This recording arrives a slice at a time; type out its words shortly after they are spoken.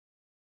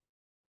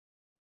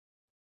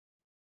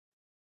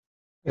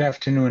Good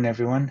afternoon,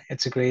 everyone.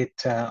 It's a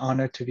great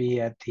honor to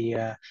be at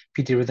the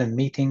PD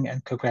meeting,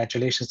 and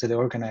congratulations to the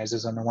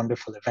organizers on a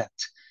wonderful event.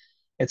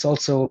 It's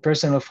also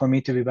personal for me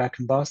to be back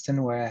in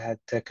Boston, where I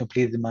had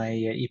completed my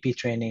EP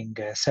training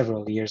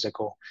several years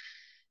ago.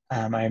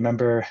 I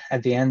remember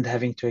at the end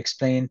having to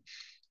explain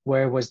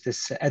where was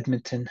this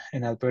Edmonton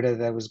in Alberta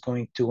that I was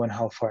going to and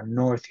how far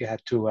north you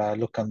had to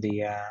look on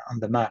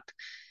the map.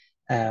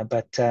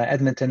 But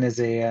Edmonton is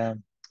a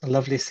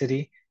lovely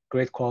city,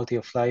 great quality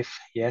of life.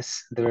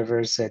 Yes, the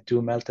rivers do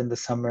melt in the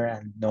summer,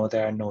 and no,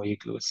 there are no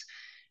igloos.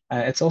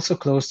 It's also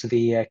close to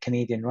the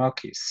Canadian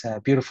Rockies.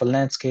 Beautiful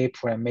landscape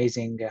for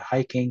amazing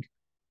hiking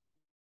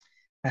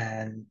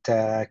and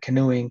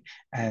canoeing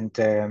and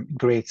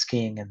great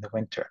skiing in the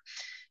winter.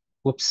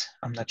 Whoops,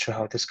 I'm not sure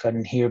how this got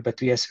in here, but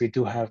yes, we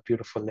do have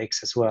beautiful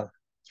lakes as well.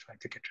 Trying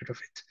to get rid of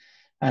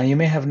it. You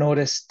may have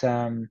noticed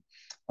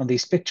on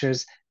these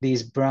pictures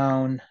these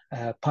brown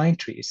pine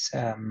trees,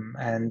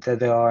 and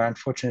there are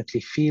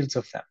unfortunately fields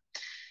of them.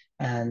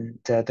 And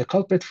the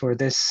culprit for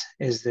this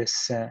is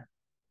this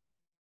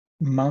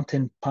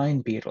mountain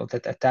pine beetle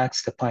that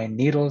attacks the pine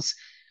needles,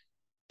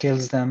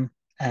 kills them,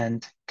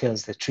 and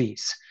kills the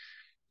trees.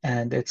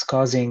 And it's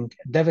causing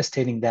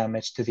devastating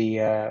damage to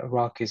the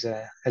Rockies.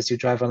 As you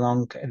drive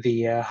along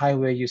the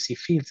highway, you see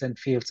fields and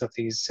fields of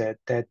these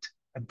dead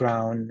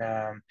brown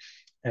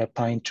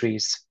pine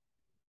trees.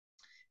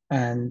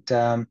 And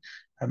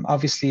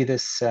obviously,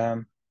 this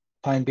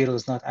pine beetle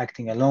is not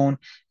acting alone.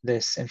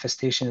 This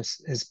infestation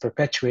is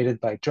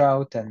perpetuated by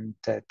drought and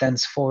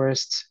dense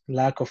forests,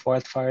 lack of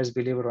wildfires,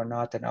 believe it or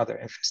not, and other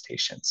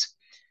infestations.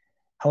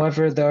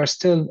 However, there are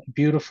still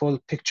beautiful,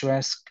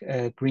 picturesque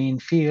green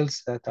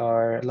fields that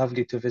are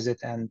lovely to visit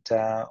and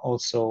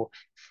also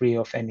free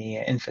of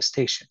any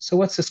infestation. So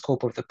what's the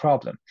scope of the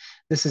problem?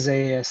 This is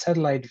a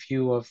satellite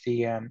view of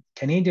the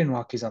Canadian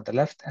Rockies on the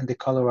left and the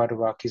Colorado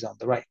Rockies on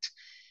the right.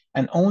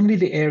 And only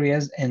the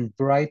areas in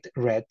bright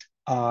red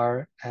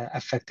are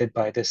affected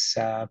by this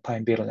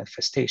pine beetle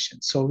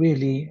infestation. So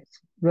really,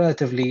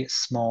 relatively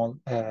small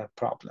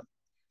problem.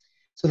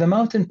 So the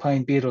mountain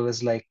pine beetle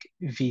is like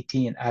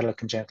VT in adult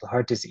congenital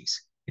heart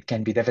disease. It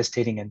can be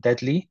devastating and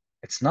deadly.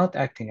 It's not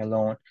acting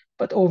alone,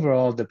 but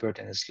overall the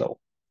burden is low.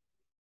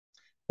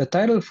 The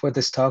title for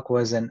this talk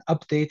was an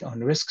update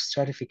on risk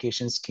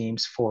stratification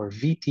schemes for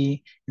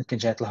VT in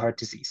congenital heart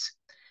disease.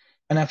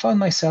 And I found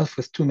myself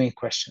with two main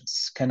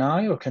questions.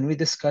 Can we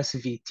discuss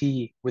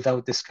VT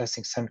without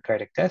discussing sudden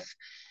cardiac death?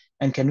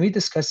 And can we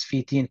discuss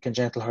VT in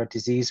congenital heart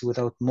disease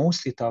without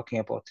mostly talking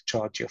about the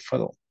trilogy of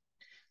Fallot?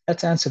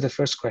 Let's answer the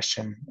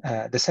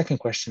second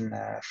question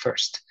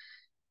first.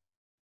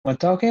 When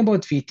talking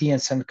about VT and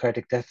sudden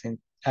cardiac death in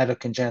adult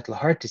congenital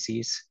heart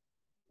disease,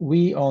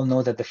 we all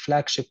know that the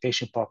flagship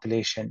patient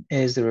population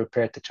is the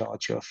repaired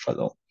trilogy of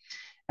Fallot.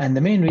 And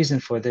the main reason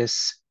for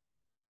this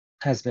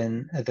has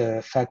been the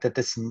fact that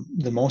this is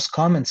the most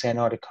common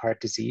cyanotic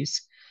heart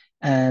disease,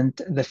 and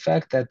the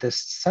fact that the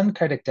sudden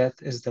cardiac death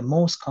is the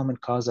most common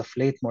cause of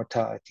late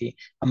mortality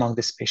among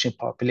this patient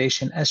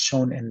population, as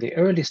shown in the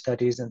early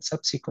studies and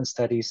subsequent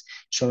studies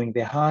showing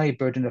the high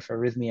burden of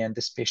arrhythmia in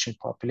this patient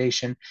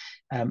population,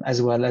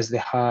 as well as the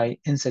high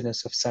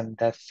incidence of sudden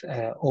death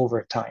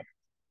over time.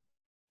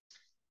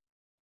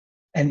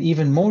 And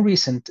even more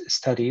recent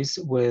studies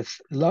with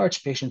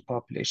large patient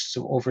populations,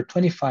 so over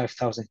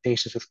 25,000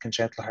 patients with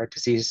congenital heart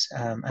disease,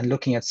 and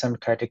looking at sudden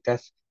cardiac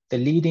death, the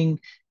leading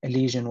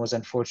lesion was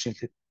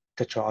unfortunately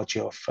the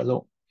trilogy of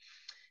Fallot.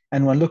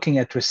 And when looking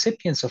at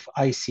recipients of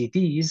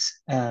ICDs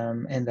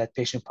in that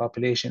patient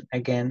population,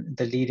 again,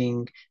 the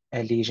leading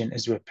lesion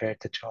is repaired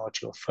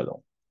tetralogy of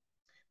Fallot.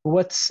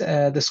 What's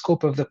the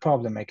scope of the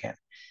problem again?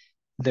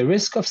 The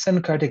risk of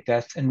sudden cardiac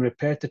death in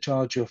repaired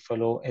tetralogy of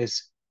Fallot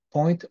is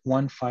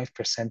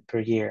 0.15% per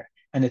year,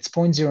 and it's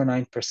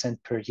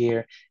 0.09% per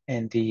year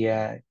in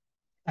the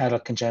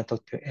adult congenital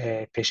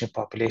patient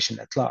population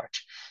at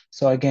large.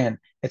 So again,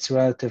 it's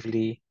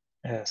relatively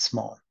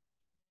small,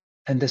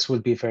 and this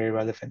will be very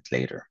relevant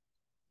later.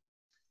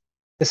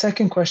 The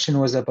second question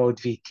was about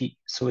VT.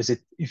 So is it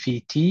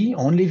VT,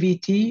 only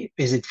VT?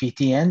 Is it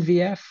VT and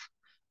VF?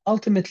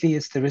 Ultimately,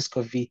 it's the risk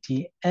of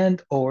VT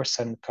and or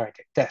sudden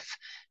cardiac death.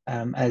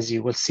 As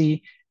you will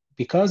see,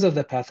 because of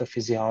the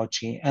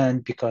pathophysiology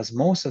and because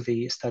most of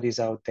the studies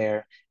out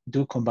there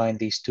do combine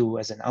these two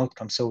as an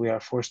outcome, so we are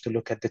forced to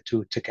look at the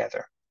two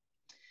together.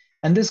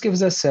 And this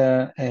gives us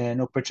an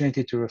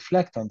opportunity to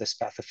reflect on this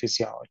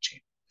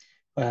pathophysiology.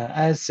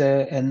 As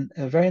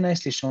very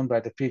nicely shown by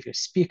the previous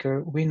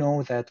speaker, we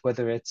know that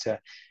whether it's a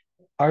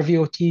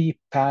RVOT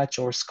patch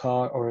or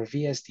SCAR or a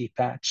VSD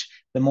patch,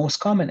 the most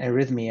common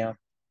arrhythmia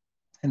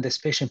in this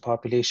patient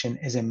population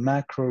is a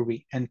macro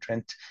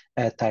reentrant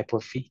type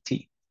of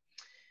VT.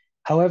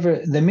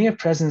 However, the mere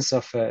presence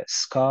of a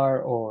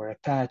scar or a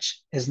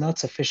patch is not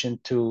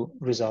sufficient to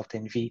result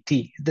in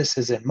VT. This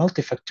is a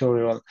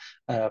multifactorial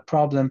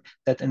problem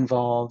that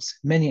involves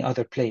many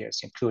other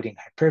players, including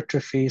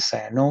hypertrophy,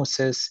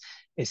 cyanosis,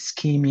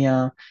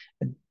 ischemia,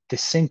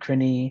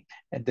 dysynchrony,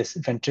 this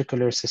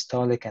ventricular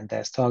systolic and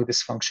diastolic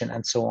dysfunction,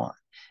 and so on.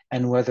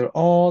 And whether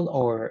all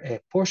or a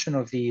portion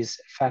of these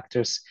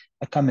factors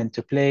come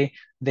into play,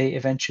 they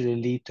eventually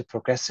lead to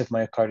progressive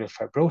myocardial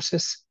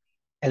fibrosis,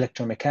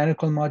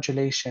 electromechanical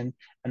modulation,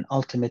 and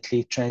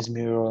ultimately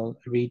transmural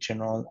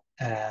regional,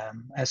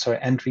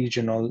 and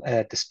regional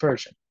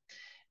dispersion.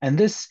 And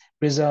this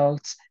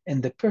results in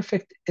the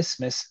perfect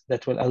isthmus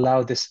that will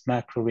allow this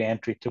macro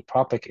reentry to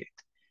propagate.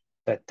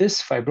 But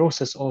this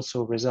fibrosis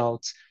also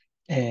results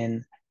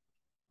in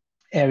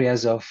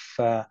areas of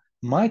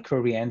micro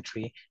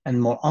reentry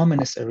and more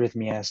ominous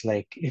arrhythmias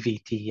like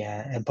VT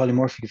and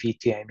polymorphic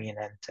VT,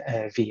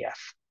 and VF.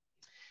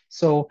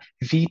 So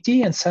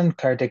VT and sudden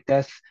cardiac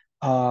death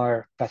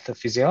are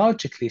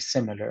pathophysiologically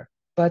similar,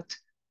 but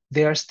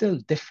they are still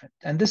different.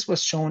 And this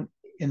was shown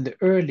in the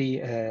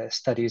early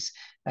studies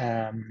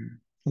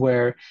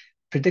where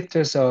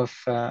predictors of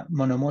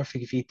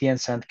monomorphic VT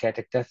and sudden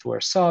cardiac death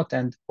were sought.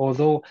 And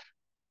although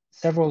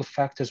several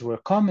factors were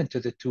common to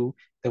the two,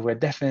 there were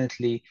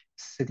definitely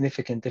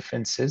significant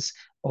differences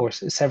or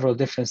several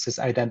differences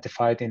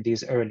identified in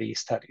these early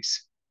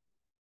studies.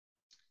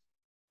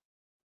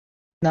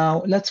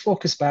 Now, let's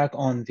focus back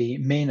on the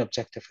main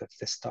objective of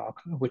this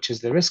talk, which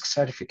is the risk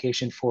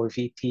stratification for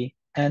VT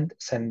and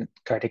sudden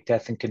cardiac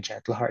death in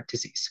congenital heart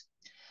disease.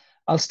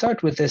 I'll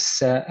start with this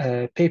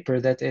paper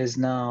that is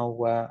now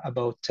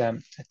about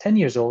 10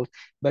 years old,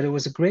 but it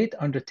was a great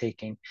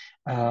undertaking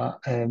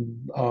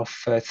of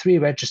 3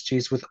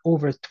 registries with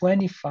over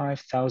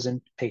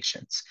 25,000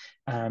 patients.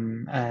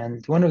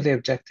 And one of the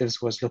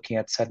objectives was looking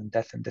at sudden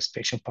death in this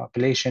patient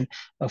population,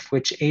 of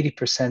which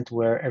 80%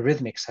 were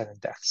arrhythmic sudden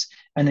deaths.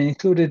 And it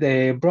included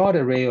a broad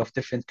array of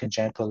different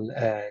congenital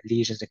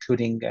lesions,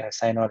 including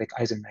cyanotic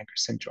Eisenmenger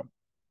syndrome.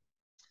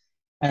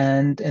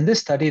 And in this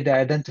study, they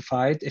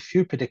identified a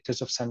few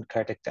predictors of sudden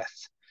cardiac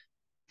death.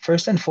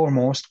 First and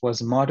foremost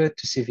was moderate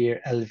to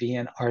severe LV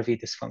and RV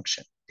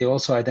dysfunction. They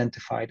also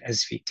identified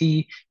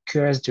SVT,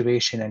 QRS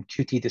duration, and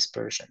QT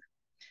dispersion.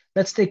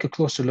 Let's take a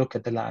closer look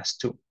at the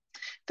last 2.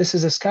 This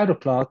is a scatter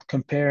plot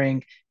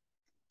comparing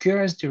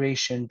QRS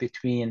duration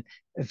between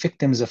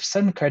victims of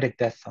sudden cardiac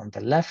death on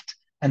the left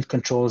and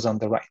controls on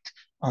the right.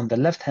 On the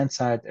left-hand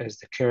side is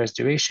the QRS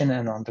duration,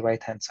 and on the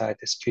right-hand side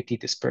is QT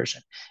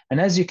dispersion.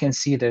 And as you can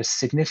see, there's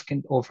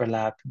significant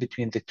overlap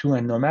between the two,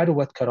 and no matter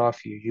what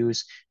cutoff you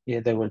use,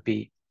 there will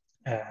be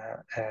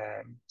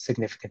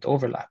significant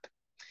overlap.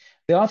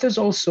 The authors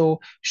also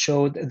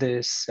showed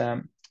this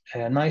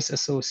nice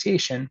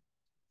association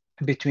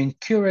between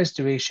QRS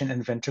duration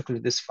and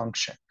ventricular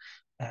dysfunction,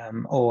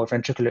 or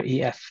ventricular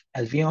EF,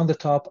 LV on the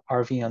top,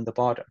 RV on the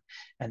bottom.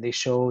 And they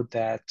showed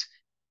that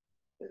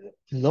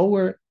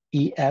lower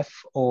EF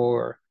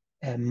or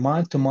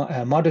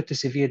moderate to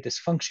severe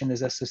dysfunction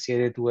is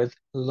associated with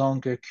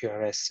longer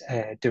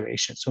QRS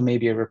duration, so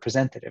maybe a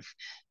representative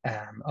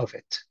of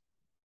it.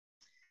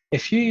 A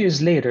few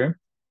years later,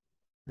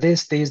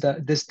 this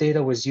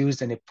data was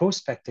used in a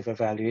prospective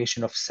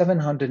evaluation of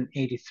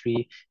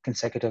 783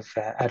 consecutive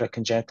adult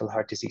congenital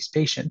heart disease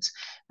patients,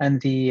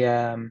 and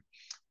the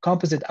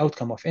composite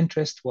outcome of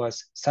interest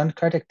was sudden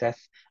cardiac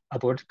death,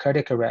 aborted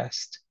cardiac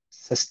arrest,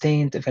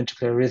 sustained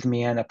ventricular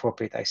arrhythmia, and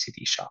appropriate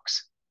ICD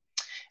shocks.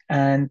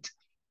 And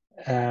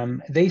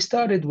they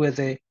started with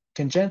a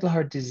congenital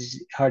heart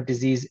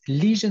disease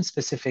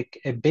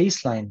lesion-specific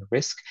baseline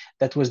risk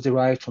that was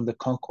derived from the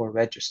Concord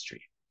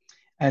registry.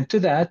 And to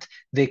that,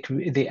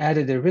 they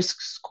added a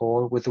risk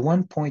score with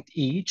 1 point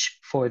each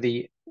for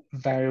the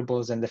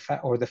variables and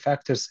the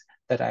factors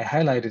that I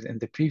highlighted in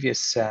the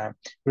previous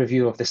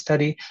review of the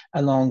study,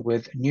 along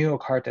with New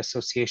York Heart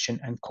Association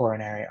and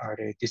coronary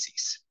artery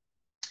disease.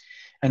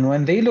 And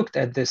when they looked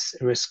at this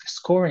risk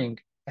scoring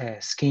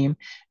scheme,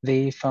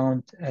 they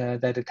found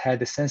that it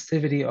had a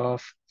sensitivity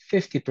of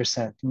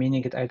 50%,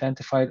 meaning it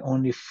identified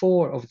only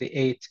 4 of the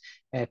 8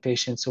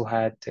 patients who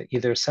had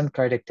either sudden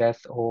cardiac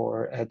death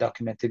or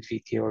documented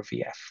VT or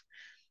VF,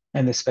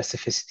 and a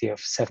specificity of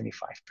 75%.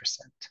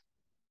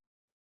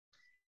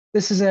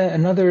 This is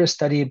another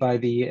study by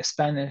the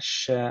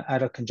Spanish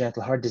Adult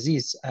Congenital Heart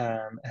Disease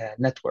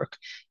Network,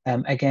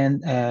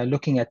 again,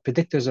 looking at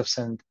predictors of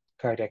sudden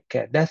cardiac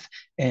death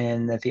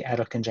in the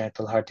adult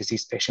congenital heart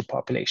disease patient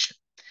population.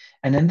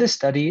 And in this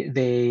study,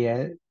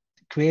 they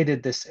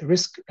created this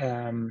risk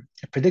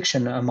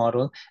prediction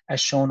model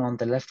as shown on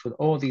the left with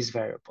all these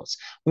variables.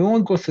 We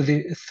won't go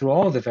through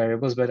all the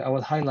variables, but I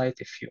will highlight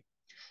a few.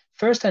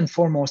 First and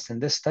foremost in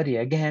this study,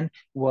 again,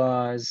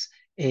 was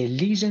a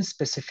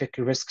lesion-specific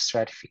risk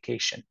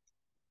stratification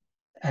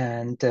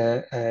and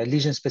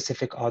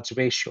lesion-specific odds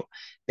ratio.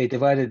 They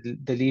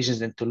divided the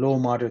lesions into low,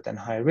 moderate, and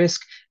high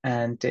risk,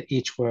 and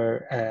each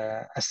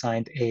were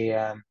assigned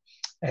a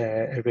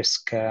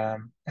risk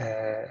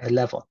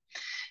level.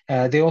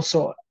 They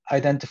also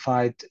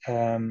identified,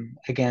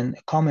 again,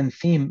 common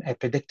theme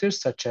predictors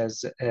such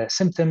as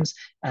symptoms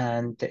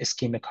and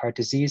ischemic heart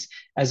disease,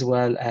 as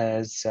well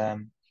as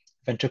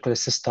ventricular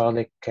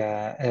systolic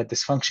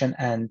dysfunction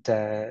and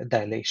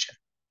dilation.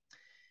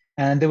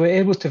 And they were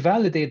able to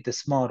validate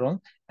this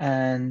model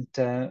and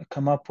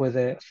come up with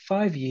a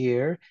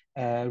 5-year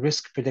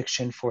risk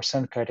prediction for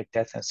sudden cardiac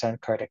death and sudden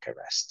cardiac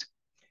arrest.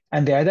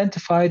 And they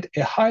identified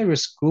a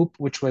high-risk group,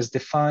 which was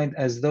defined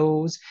as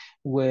those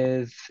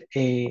with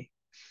a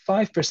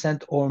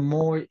 5% or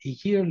more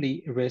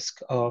yearly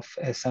risk of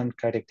a sudden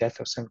cardiac death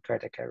or sudden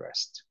cardiac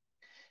arrest.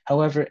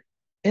 However,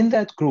 in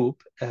that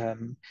group,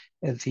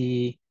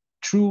 the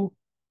true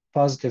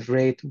positive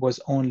rate was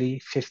only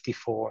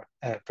 54%.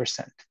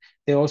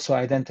 They also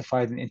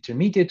identified an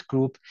intermediate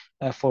group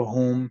for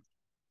whom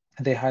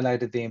they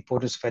highlighted the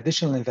importance of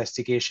additional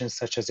investigations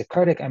such as a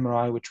cardiac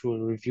MRI, which we'll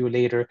review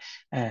later,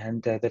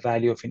 and the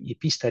value of an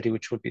EP study,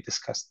 which will be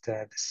discussed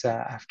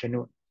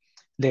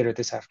later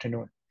this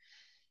afternoon.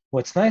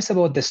 What's nice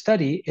about the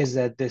study is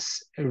that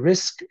this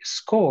risk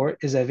score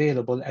is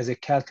available as a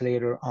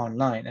calculator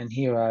online. And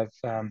here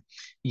I've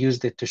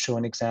used it to show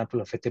an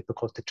example of a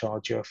typical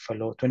tetralogy of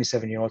Fallot,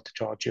 27-year-old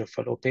tetralogy of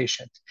Fallot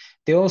patient.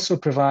 They also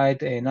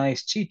provide a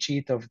nice cheat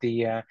sheet of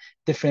the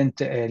different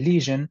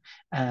lesion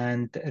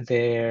and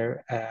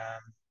their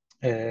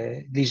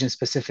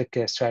lesion-specific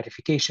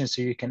stratification,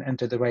 so you can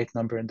enter the right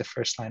number in the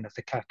first line of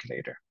the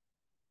calculator.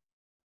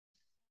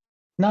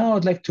 Now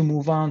I'd like to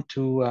move on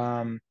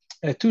to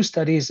two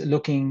studies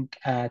looking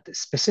at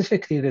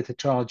specifically the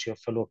tetralogy of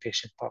Fallot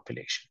patient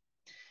population.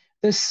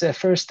 This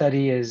first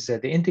study is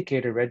the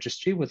indicator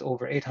registry with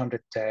over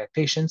 800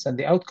 patients, and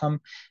the outcome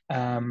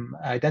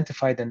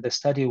identified in the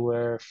study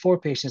were 4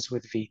 patients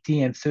with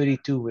VT and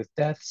 32 with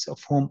deaths,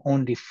 of whom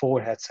only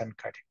 4 had sudden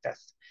cardiac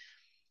death.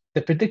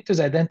 The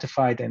predictors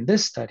identified in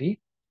this study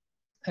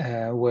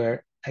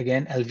were,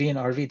 again, LV and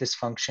RV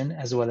dysfunction,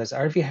 as well as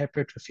RV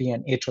hypertrophy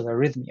and atrial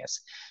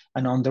arrhythmias.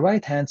 And on the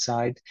right-hand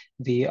side,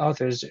 the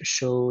authors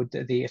showed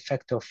the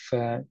effect of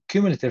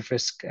cumulative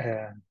risk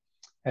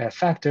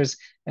factors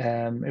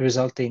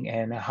resulting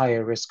in a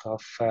higher risk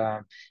of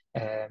higher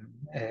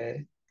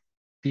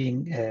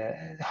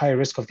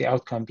risk of the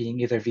outcome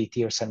being either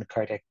VT or sudden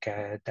cardiac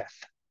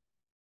death.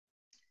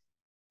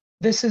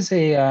 This is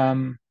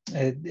a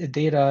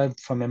data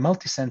from a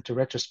multi-center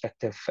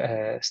retrospective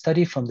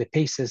study from the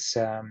PACES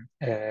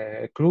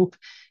group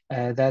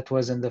that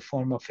was in the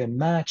form of a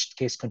matched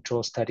case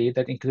control study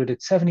that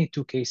included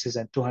 72 cases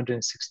and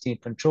 216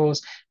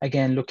 controls,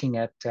 again looking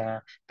at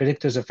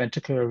predictors of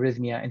ventricular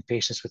arrhythmia in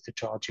patients with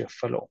tetralogy of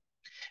Fallot.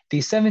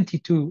 These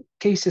 72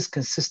 cases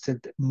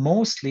consisted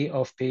mostly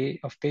of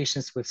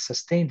patients with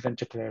sustained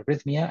ventricular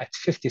arrhythmia at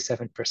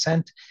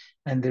 57%,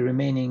 and the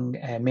remaining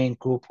main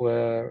group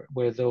were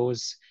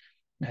those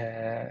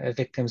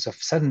victims of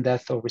sudden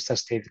death or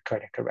resuscitated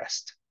cardiac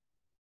arrest.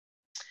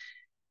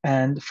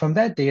 And from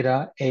that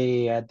data,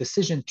 a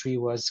decision tree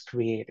was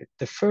created.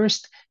 The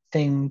first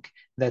thing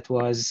that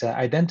was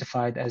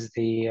identified as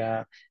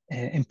the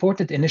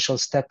important initial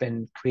step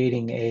in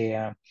creating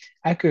a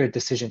accurate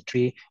decision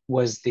tree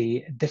was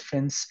the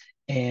difference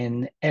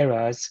in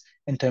eras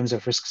in terms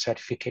of risk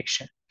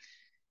stratification.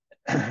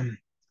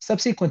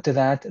 Subsequent to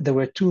that, there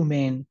were 2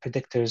 main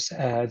predictors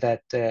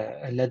that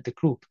led the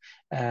group,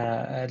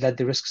 led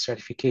the risk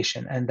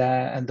stratification, and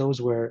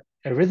those were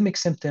arrhythmic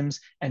symptoms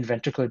and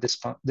ventricular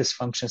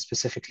dysfunction,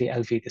 specifically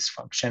LV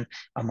dysfunction,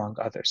 among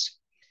others.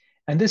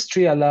 And this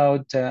tree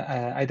allowed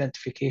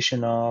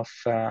identification of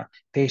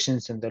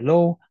patients in the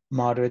low,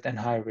 moderate, and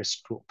high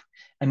risk group.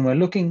 And when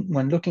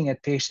looking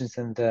at patients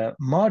in the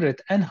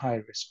moderate and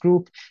high risk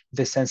group,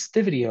 the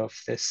sensitivity of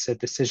this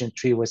decision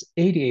tree was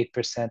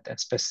 88% and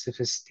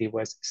specificity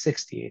was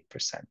 68%.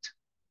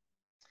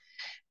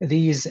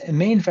 These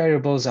main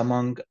variables,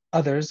 among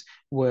others,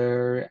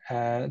 were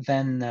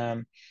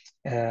then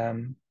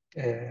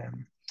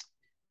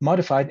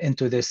modified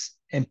into this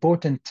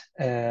important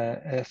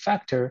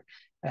factor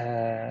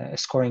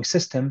scoring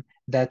system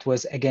that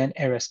was, again,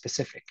 era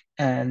specific.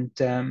 And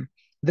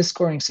this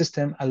scoring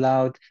system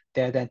allowed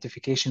the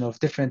identification of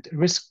different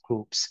risk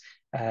groups,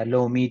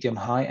 low, medium,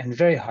 high, and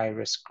very high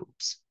risk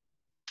groups,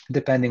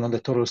 depending on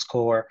the total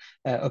score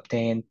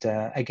obtained,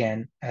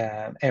 again,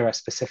 era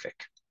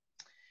specific.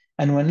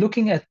 And when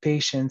looking at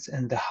patients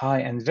in the high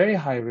and very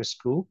high risk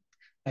group,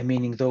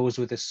 meaning those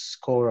with a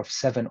score of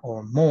 7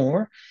 or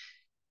more,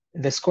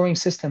 the scoring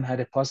system had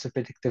a positive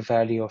predictive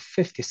value of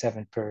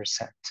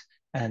 57%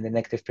 and a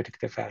negative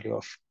predictive value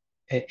of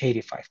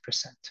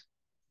 85%.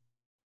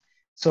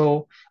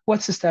 So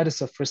what's the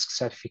status of risk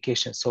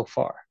stratification so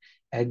far?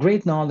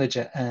 Great knowledge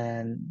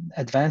and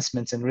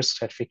advancements in risk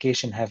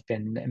stratification have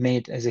been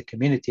made as a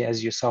community,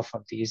 as you saw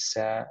from these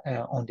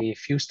only a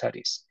few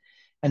studies.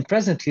 And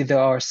presently, there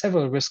are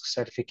several risk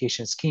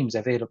stratification schemes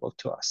available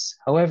to us.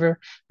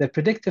 However, the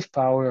predictive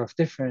power of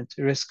different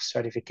risk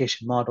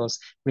stratification models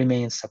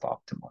remains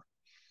suboptimal.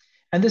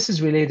 And this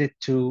is related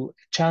to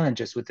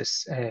challenges with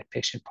this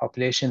patient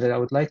population that I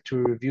would like to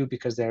review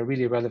because they are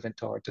really relevant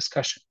to our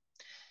discussion.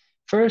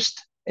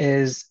 First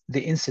is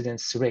the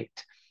incidence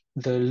rate.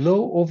 The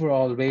low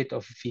overall rate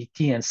of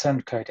VT and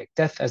sudden cardiac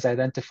death, as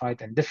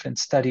identified in different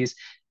studies,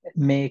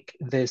 make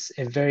this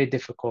a very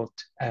difficult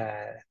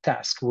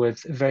task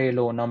with very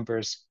low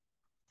numbers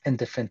in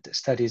different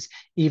studies,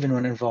 even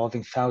when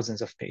involving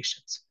thousands of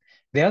patients.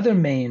 The other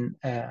main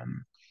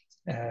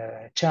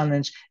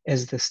challenge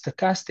is the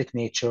stochastic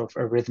nature of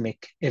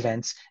arrhythmic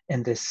events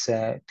in this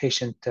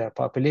patient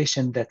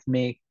population that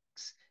make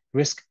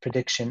risk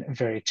prediction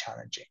very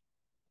challenging.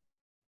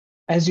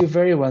 As you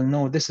very well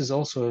know, this is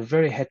also a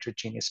very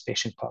heterogeneous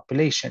patient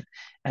population.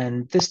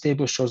 And this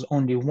table shows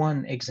only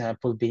one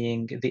example,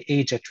 being the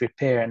age at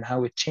repair and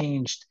how it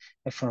changed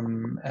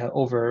from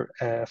over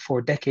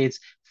 4 decades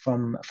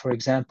from, for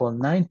example,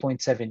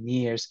 9.7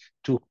 years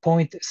to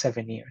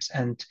 0.7 years.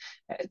 And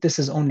this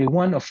is only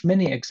one of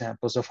many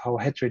examples of how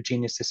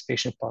heterogeneous this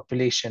patient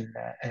population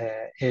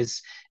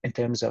is in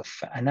terms of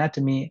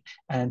anatomy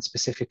and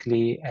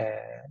specifically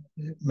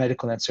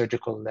medical and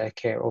surgical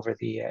care over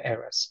the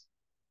eras.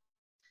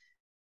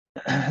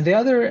 The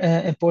other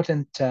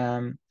important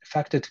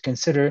factor to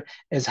consider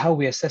is how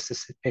we assess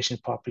this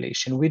patient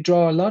population. We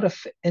draw a lot of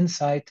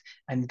insight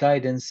and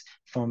guidance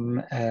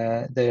from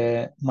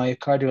the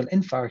myocardial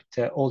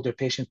infarct older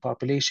patient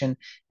population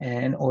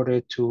in order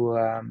to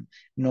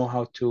know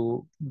how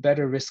to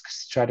better risk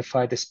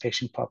stratify this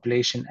patient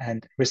population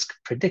and risk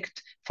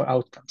predict for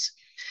outcomes.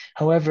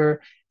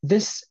 However,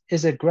 this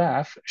is a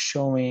graph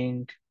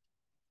showing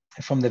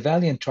from the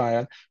Valiant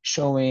trial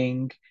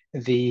showing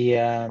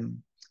the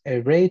a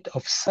rate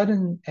of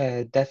sudden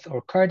death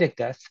or cardiac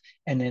death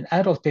in an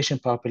adult patient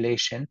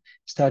population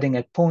starting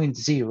at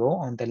 0.0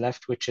 on the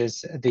left, which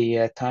is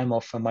the time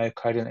of a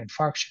myocardial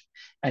infarction.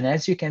 And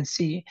as you can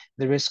see,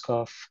 the risk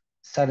of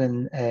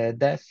sudden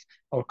death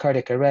or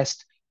cardiac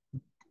arrest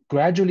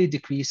gradually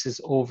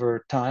decreases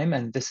over time,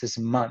 and this is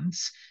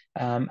months,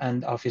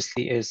 and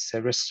obviously is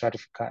risk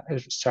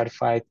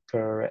stratified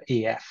per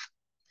EF.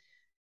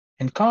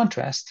 In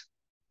contrast,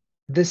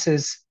 this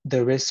is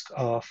the risk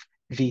of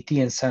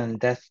VT and sudden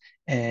death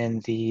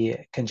in the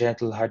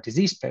congenital heart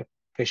disease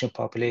patient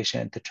population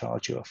and the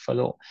trilogy of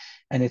Fallot.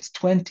 And it's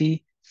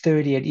 20,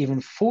 30, and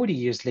even 40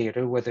 years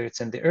later, whether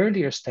it's in the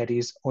earlier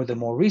studies or the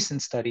more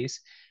recent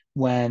studies,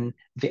 when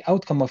the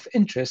outcome of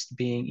interest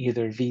being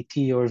either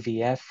VT or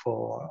VF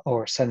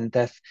or sudden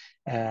death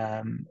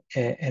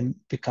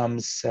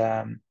becomes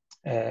a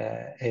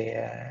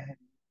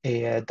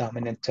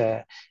dominant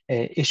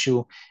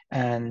issue.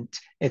 And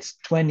it's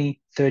 20,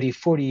 30,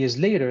 40 years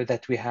later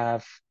that we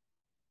have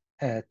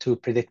to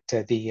predict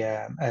the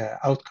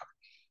outcome.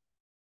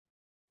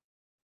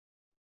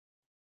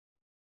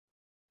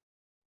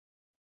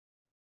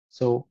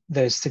 So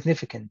there's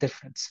significant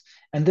difference.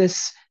 And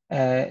this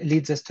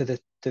leads us to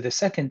the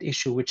second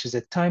issue, which is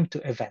a time to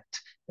event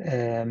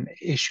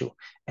issue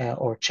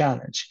or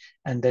challenge,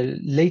 and the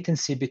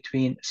latency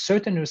between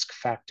certain risk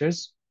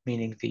factors,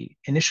 meaning the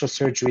initial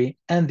surgery,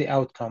 and the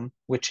outcome,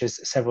 which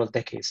is several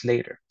decades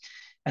later,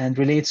 and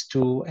relates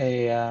to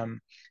a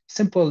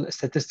simple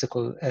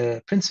statistical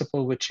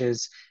principle, which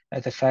is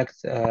the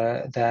fact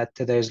that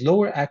there's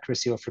lower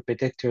accuracy of a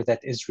predictor that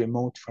is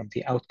remote from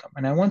the outcome.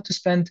 And I want to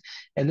spend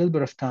a little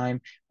bit of time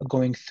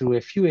going through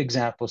a few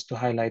examples to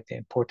highlight the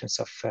importance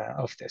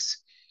of this.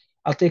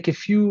 I'll take a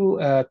few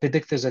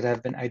predictors that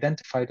have been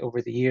identified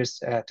over the years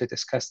to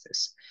discuss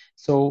this.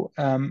 So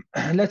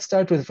let's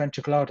start with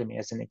ventriculotomy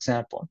as an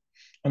example.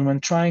 And when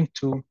trying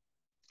to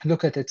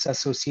look at its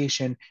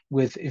association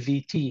with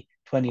VT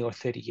 20 or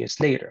 30 years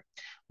later,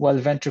 while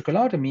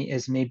ventriculotomy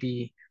is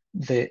maybe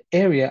the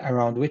area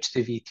around which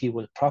the VT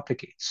will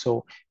propagate.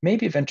 So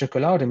maybe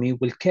ventriculotomy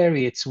will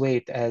carry its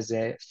weight as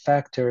a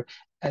factor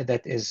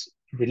that is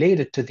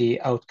related to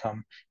the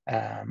outcome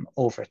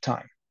over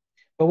time.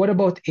 But what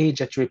about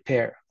age at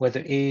repair?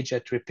 Whether age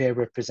at repair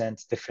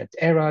represents different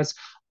eras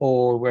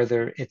or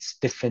whether it's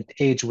different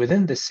age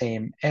within the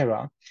same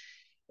era,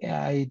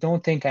 I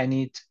don't think I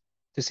need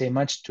to say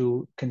much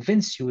to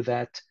convince you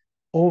that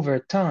over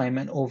time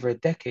and over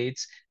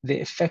decades, the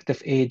effect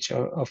of age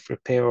of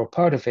repair or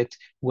part of it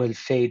will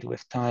fade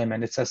with time,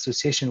 and its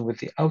association with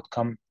the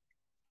outcome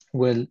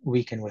will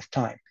weaken with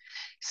time.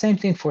 Same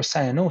thing for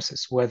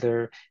cyanosis,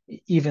 whether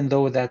even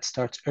though that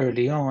starts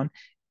early on,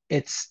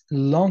 its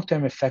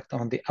long-term effect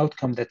on the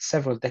outcome that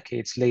several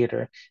decades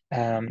later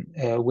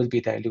will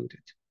be diluted.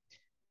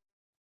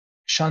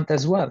 Shunt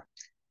as well.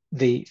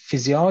 The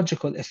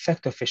physiological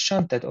effect of a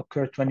shunt that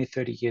occurred 20,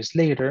 30 years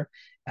later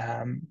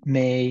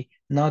may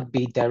not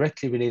be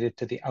directly related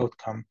to the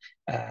outcome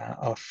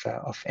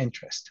of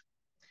interest.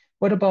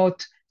 What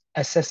about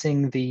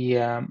assessing the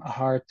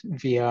heart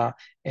via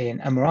an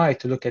MRI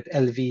to look at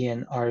LV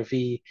and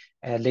RV,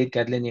 late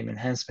gadolinium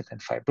enhancement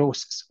and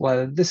fibrosis?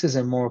 Well, this is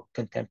a more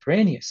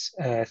contemporaneous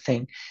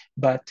thing,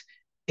 but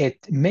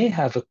it may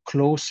have a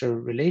closer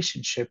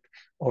relationship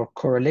or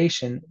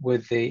correlation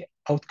with the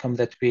outcome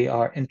that we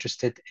are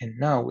interested in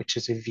now, which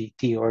is a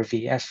VT or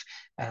VF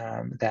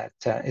that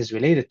is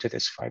related to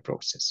this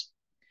fibrosis.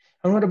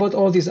 And what about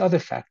all these other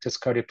factors,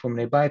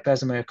 cardiopulmonary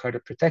bypass,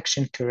 myocardial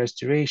protection, QRS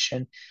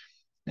duration,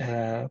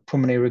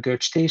 pulmonary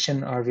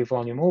regurgitation, RV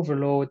volume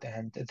overload,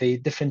 and the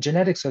different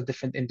genetics of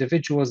different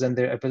individuals and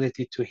their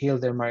ability to heal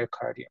their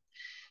myocardium?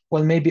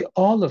 Well, maybe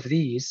all of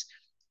these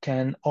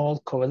can all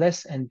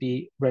coalesce and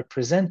be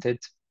represented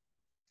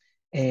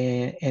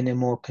in a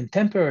more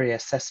contemporary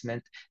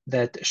assessment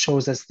that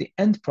shows us the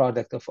end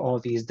product of all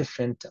these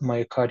different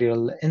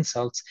myocardial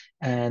insults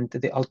and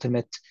the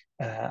ultimate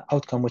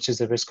outcome, which is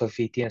the risk of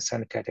VT and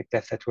sudden cardiac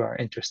death that we are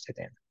interested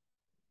in.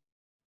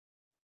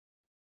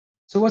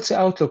 So what's the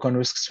outlook on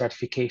risk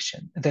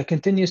stratification? There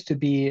continues to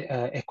be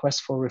a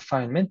quest for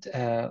refinement,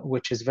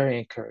 which is very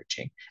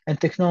encouraging. And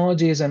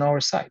technology is on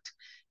our side,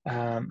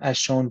 as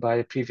shown by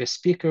the previous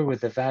speaker, with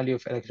the value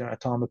of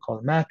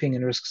electron-anatomical mapping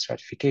and risk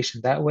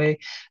stratification that way,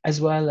 as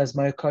well as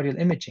myocardial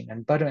imaging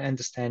and better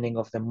understanding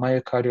of the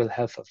myocardial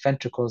health of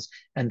ventricles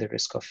and the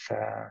risk of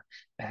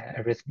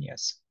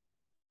arrhythmias.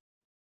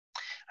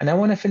 And I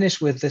want to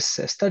finish with this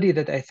study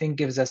that I think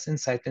gives us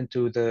insight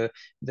into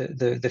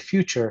the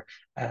future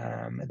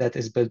that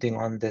is building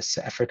on this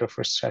effort of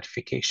risk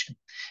stratification.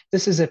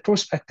 This is a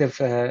prospective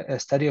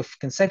study of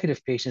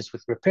consecutive patients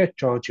with repaired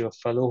tracheal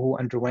fellow who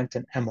underwent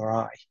an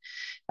MRI.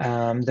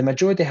 The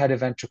majority had a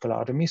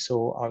ventriculotomy,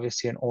 so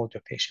obviously an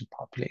older patient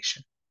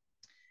population.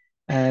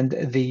 And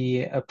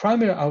the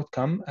primary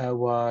outcome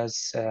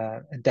was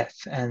death,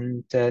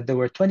 and there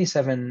were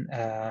 27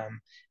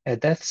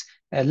 deaths,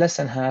 less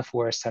than half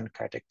were sudden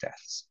cardiac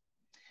deaths.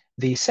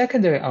 The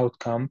secondary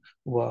outcome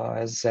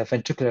was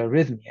ventricular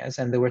arrhythmias,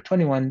 and there were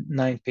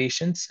 9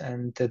 patients,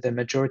 and the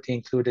majority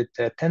included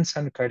 10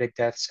 sudden cardiac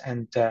deaths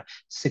and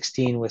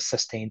 16 with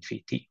sustained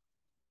VT.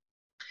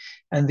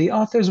 And the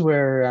authors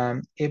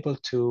were able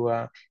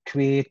to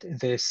create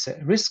this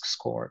risk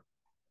score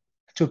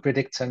to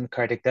predict sudden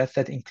cardiac death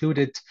that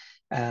included,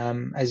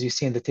 as you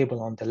see in the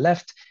table on the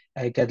left,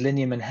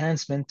 gadolinium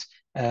enhancement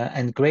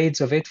and grades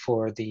of it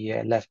for the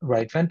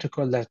right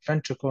ventricle, left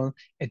ventricle,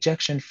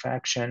 ejection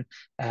fraction,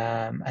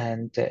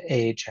 and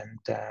age, and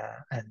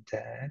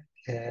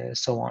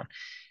so on.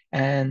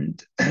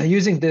 And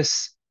using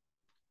this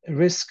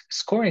risk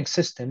scoring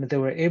system, they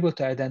were able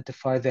to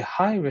identify the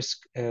high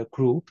risk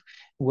group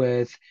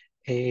with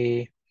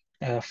a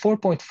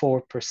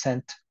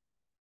 4.4%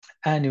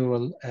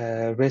 annual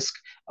risk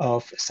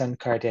of sudden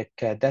cardiac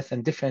death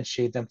and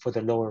differentiate them for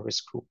the lower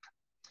risk group.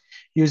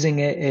 Using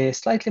a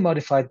slightly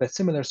modified but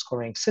similar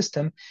scoring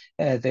system,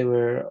 they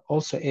were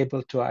also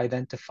able to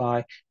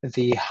identify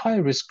the high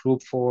risk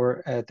group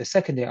for the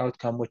secondary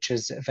outcome, which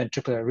is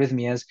ventricular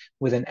arrhythmias,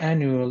 with an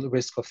annual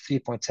risk of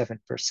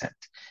 3.7%.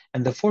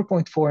 And the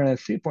 4.4 and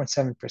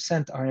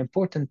 3.7% are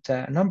important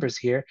numbers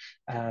here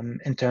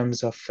in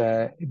terms of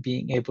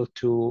being able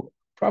to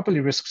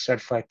properly risk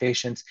stratify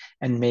patients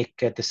and make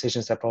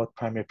decisions about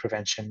primary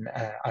prevention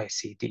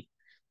ICD.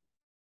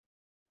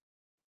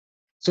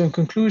 So in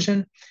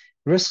conclusion,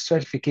 risk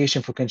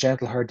stratification for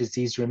congenital heart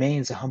disease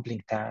remains a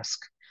humbling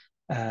task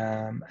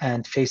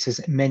and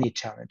faces many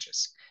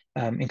challenges,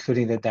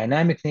 including the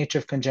dynamic nature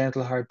of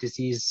congenital heart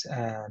disease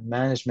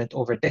management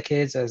over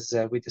decades, as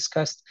we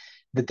discussed,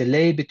 the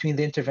delay between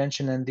the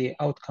intervention and the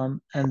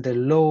outcome, and the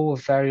low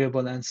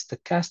variable and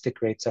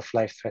stochastic rates of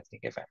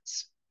life-threatening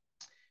events.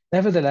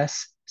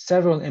 Nevertheless,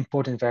 several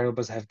important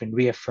variables have been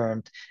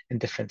reaffirmed in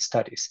different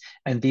studies,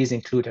 and these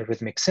include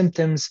arrhythmic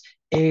symptoms,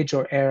 age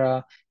or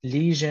era,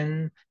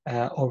 lesion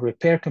or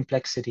repair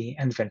complexity,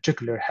 and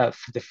ventricular health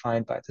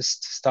defined by the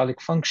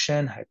systolic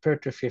function,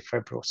 hypertrophy,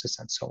 fibrosis,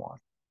 and so on.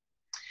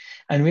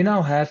 And we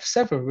now have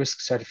several risk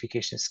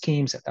stratification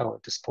schemes at our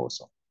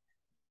disposal.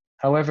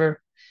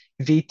 However,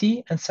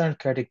 VT and sudden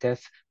cardiac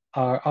death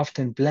are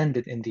often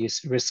blended in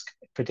these risk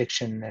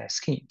prediction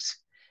schemes.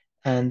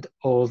 And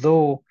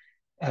although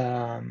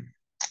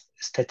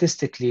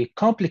statistically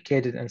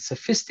complicated and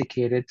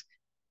sophisticated,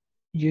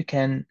 you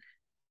can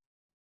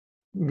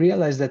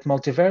realize that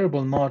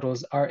multivariable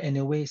models are in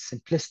a way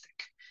simplistic.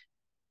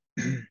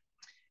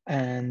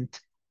 And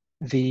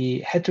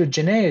the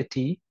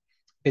heterogeneity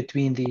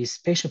between these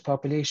patient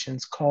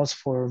populations calls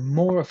for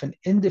more of an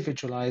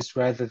individualized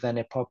rather than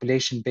a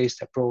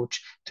population-based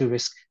approach to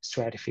risk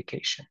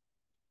stratification.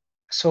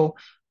 So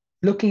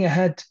looking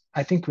ahead,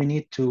 I think we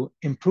need to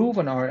improve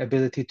on our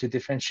ability to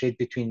differentiate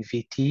between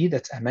VT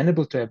that's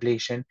amenable to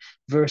ablation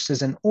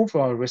versus an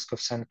overall risk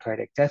of sudden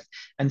cardiac death,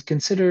 and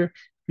consider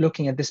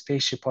looking at this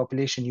patient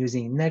population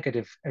using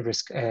negative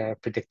risk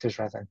predictors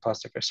rather than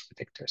positive risk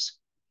predictors.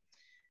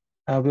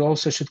 We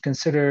also should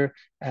consider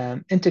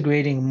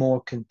integrating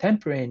more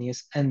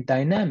contemporaneous and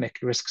dynamic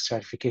risk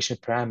stratification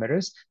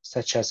parameters,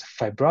 such as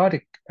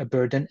fibrotic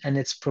burden and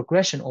its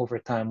progression over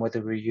time,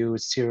 whether we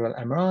use serial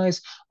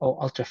MRIs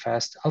or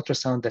ultra-fast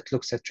ultrasound that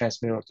looks at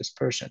transmural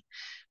dispersion.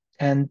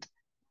 And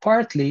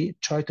partly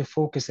try to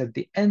focus at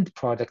the end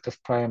product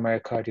of prior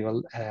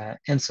myocardial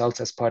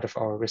insults as part of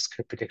our risk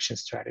prediction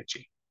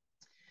strategy.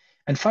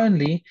 And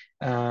finally,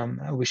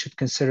 we should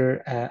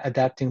consider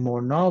adapting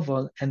more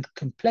novel and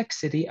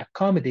complexity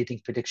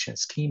accommodating prediction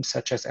schemes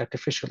such as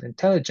artificial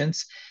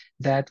intelligence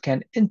that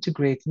can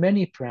integrate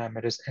many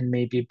parameters and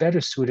may be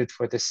better suited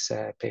for this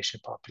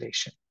patient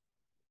population.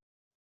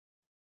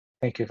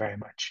 Thank you very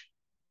much.